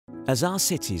As our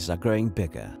cities are growing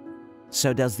bigger,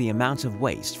 so does the amount of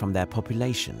waste from their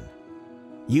population.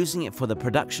 Using it for the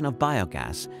production of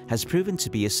biogas has proven to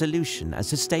be a solution as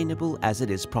sustainable as it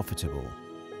is profitable.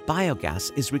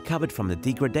 Biogas is recovered from the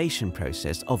degradation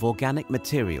process of organic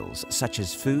materials such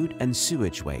as food and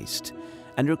sewage waste,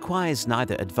 and requires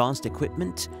neither advanced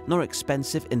equipment nor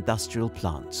expensive industrial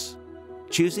plants.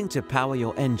 Choosing to power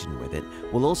your engine with it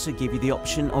will also give you the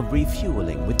option of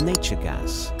refueling with nature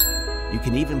gas. You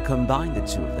can even combine the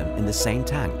two of them in the same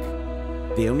tank.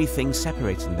 The only thing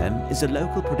separating them is a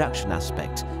local production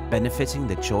aspect benefiting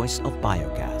the choice of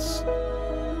biogas.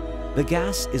 The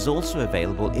gas is also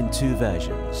available in two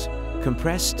versions,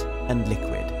 compressed and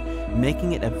liquid,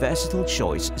 making it a versatile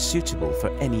choice suitable for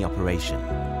any operation,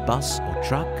 bus or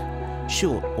truck,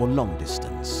 short or long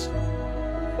distance.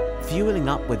 Fueling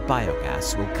up with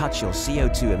biogas will cut your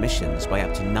CO2 emissions by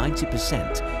up to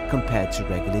 90% compared to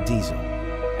regular diesel,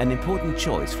 an important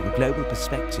choice from a global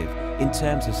perspective in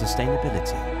terms of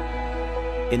sustainability.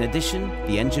 In addition,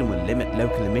 the engine will limit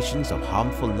local emissions of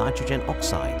harmful nitrogen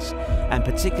oxides and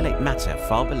particulate matter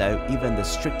far below even the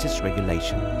strictest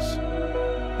regulations.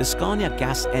 The Scania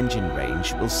gas engine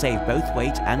range will save both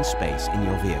weight and space in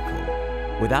your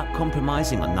vehicle, without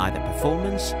compromising on neither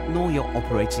performance nor your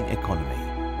operating economy.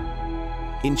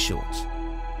 In short,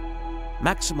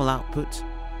 maximal output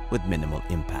with minimal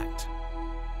impact.